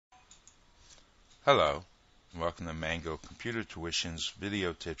Hello, and welcome to Mango Computer Tuition's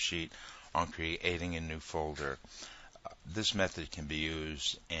video tip sheet on creating a new folder. This method can be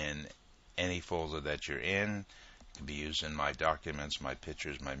used in any folder that you're in. It can be used in my documents, my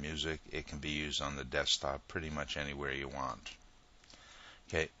pictures, my music. It can be used on the desktop, pretty much anywhere you want.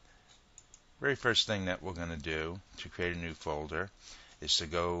 Okay, very first thing that we're going to do to create a new folder is to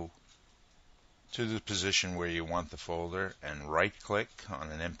go to the position where you want the folder and right click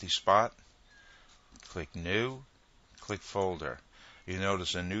on an empty spot. Click New, click Folder. You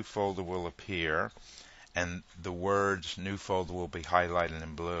notice a new folder will appear and the words new folder will be highlighted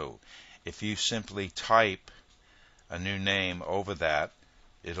in blue. If you simply type a new name over that,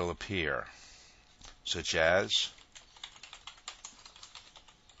 it'll appear, such as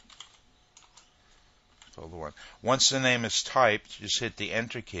folder 1. Once the name is typed, just hit the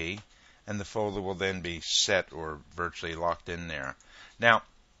Enter key and the folder will then be set or virtually locked in there. Now,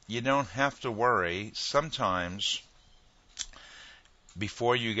 you don't have to worry. Sometimes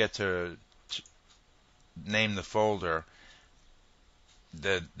before you get to name the folder,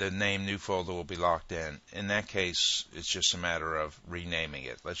 the name new folder will be locked in. In that case, it's just a matter of renaming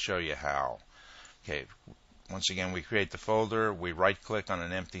it. Let's show you how. Okay, once again, we create the folder, we right click on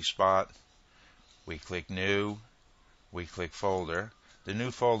an empty spot, we click New, we click Folder. The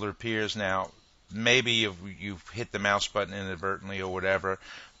new folder appears now. Maybe you've hit the mouse button inadvertently or whatever,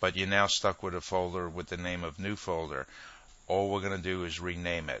 but you're now stuck with a folder with the name of new folder. All we're going to do is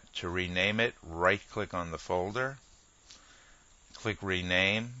rename it. To rename it, right click on the folder, click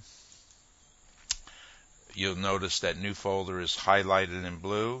Rename. You'll notice that new folder is highlighted in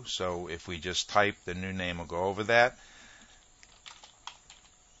blue, so if we just type, the new name will go over that.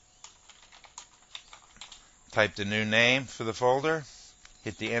 Type the new name for the folder,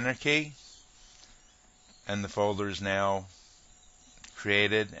 hit the Enter key, and the folder is now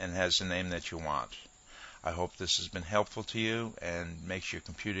created and has the name that you want. I hope this has been helpful to you and makes your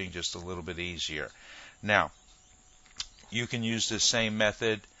computing just a little bit easier. Now, you can use this same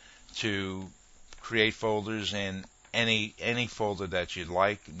method to create folders in any folder that you'd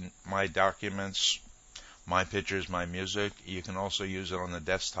like. My documents, my pictures, my music. You can also use it on the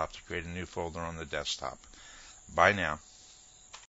desktop to create a new folder on the desktop. Bye now.